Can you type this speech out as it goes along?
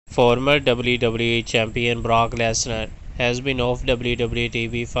Former WWE champion Brock Lesnar has been off WWE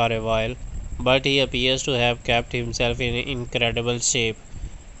TV for a while, but he appears to have kept himself in incredible shape.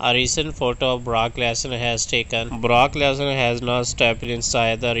 A recent photo of Brock Lesnar has taken. Brock Lesnar has not stepped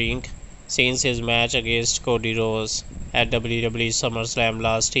inside the ring since his match against Cody Rhodes at WWE SummerSlam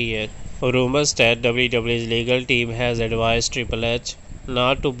last year. Rumors that WWE's legal team has advised Triple H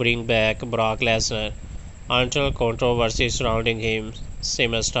not to bring back Brock Lesnar until controversy surrounding him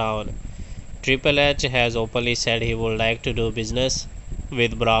simmers down. Triple H has openly said he would like to do business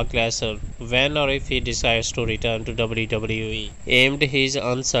with Brock Lesnar when or if he decides to return to WWE. Aimed his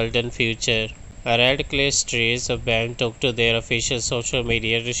uncertain future, Red Clay Strays, a band, took to their official social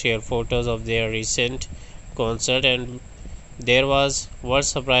media to share photos of their recent concert, and there was what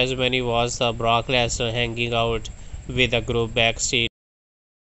surprised many was the Brock Lesnar hanging out with a group backstage.